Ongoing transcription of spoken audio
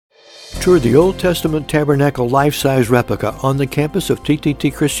Tour the Old Testament Tabernacle life-size replica on the campus of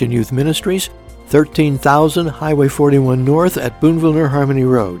TTT Christian Youth Ministries, 13,000 Highway 41 North at Boonville Harmony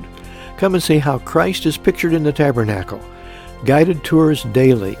Road. Come and see how Christ is pictured in the tabernacle. Guided tours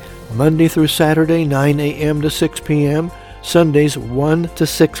daily, Monday through Saturday, 9 a.m. to 6 p.m., Sundays 1 to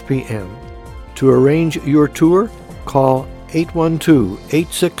 6 p.m. To arrange your tour, call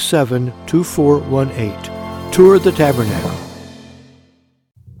 812-867-2418. Tour the Tabernacle.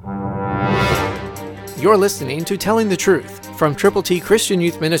 You're listening to Telling the Truth from Triple T Christian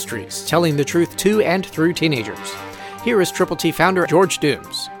Youth Ministries, telling the truth to and through teenagers. Here is Triple T founder George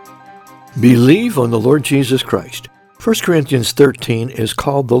Dooms. Believe on the Lord Jesus Christ. 1 Corinthians 13 is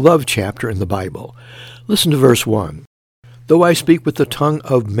called the love chapter in the Bible. Listen to verse 1. Though I speak with the tongue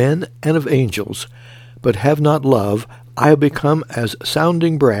of men and of angels, but have not love, I have become as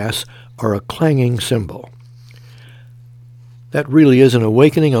sounding brass or a clanging cymbal. That really is an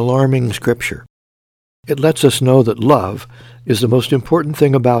awakening, alarming scripture. It lets us know that love is the most important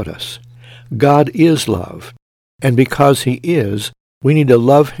thing about us. God is love, and because He is, we need to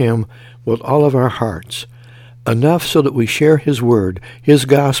love Him with all of our hearts, enough so that we share His word, His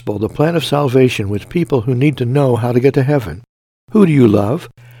gospel, the plan of salvation with people who need to know how to get to heaven. Who do you love?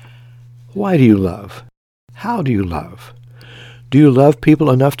 Why do you love? How do you love? Do you love people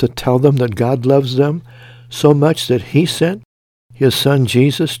enough to tell them that God loves them so much that He sent His Son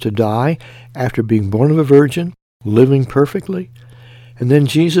Jesus to die after being born of a virgin, living perfectly? And then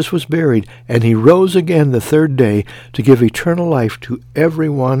Jesus was buried, and He rose again the third day to give eternal life to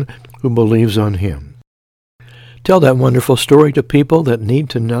everyone who believes on Him. Tell that wonderful story to people that need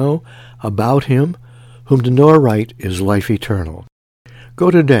to know about Him, whom to know aright is life eternal.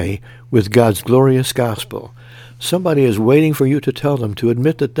 Go today with God's glorious gospel. Somebody is waiting for you to tell them to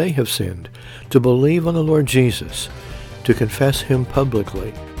admit that they have sinned, to believe on the Lord Jesus, to confess Him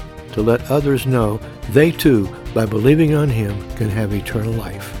publicly, to let others know they too, by believing on Him, can have eternal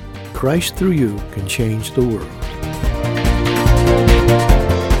life. Christ through you can change the world.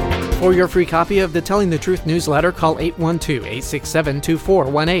 For your free copy of the Telling the Truth newsletter, call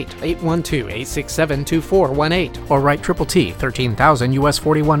 812-867-2418, 812-867-2418, or write Triple T, 13,000 US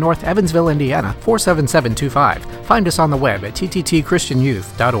 41 North, Evansville, Indiana, 47725. Find us on the web at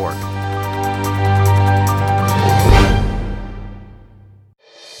tttchristianyouth.org.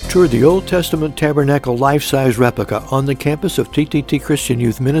 Tour the Old Testament Tabernacle life-size replica on the campus of TTT Christian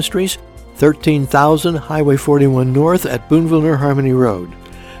Youth Ministries, 13,000 Highway 41 North at Boonville Harmony Road.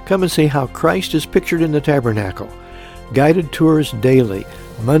 Come and see how Christ is pictured in the tabernacle. Guided tours daily,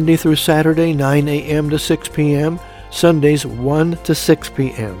 Monday through Saturday, 9 a.m. to 6 p.m., Sundays 1 to 6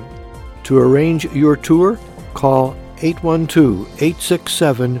 p.m. To arrange your tour, call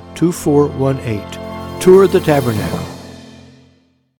 812-867-2418. Tour the Tabernacle.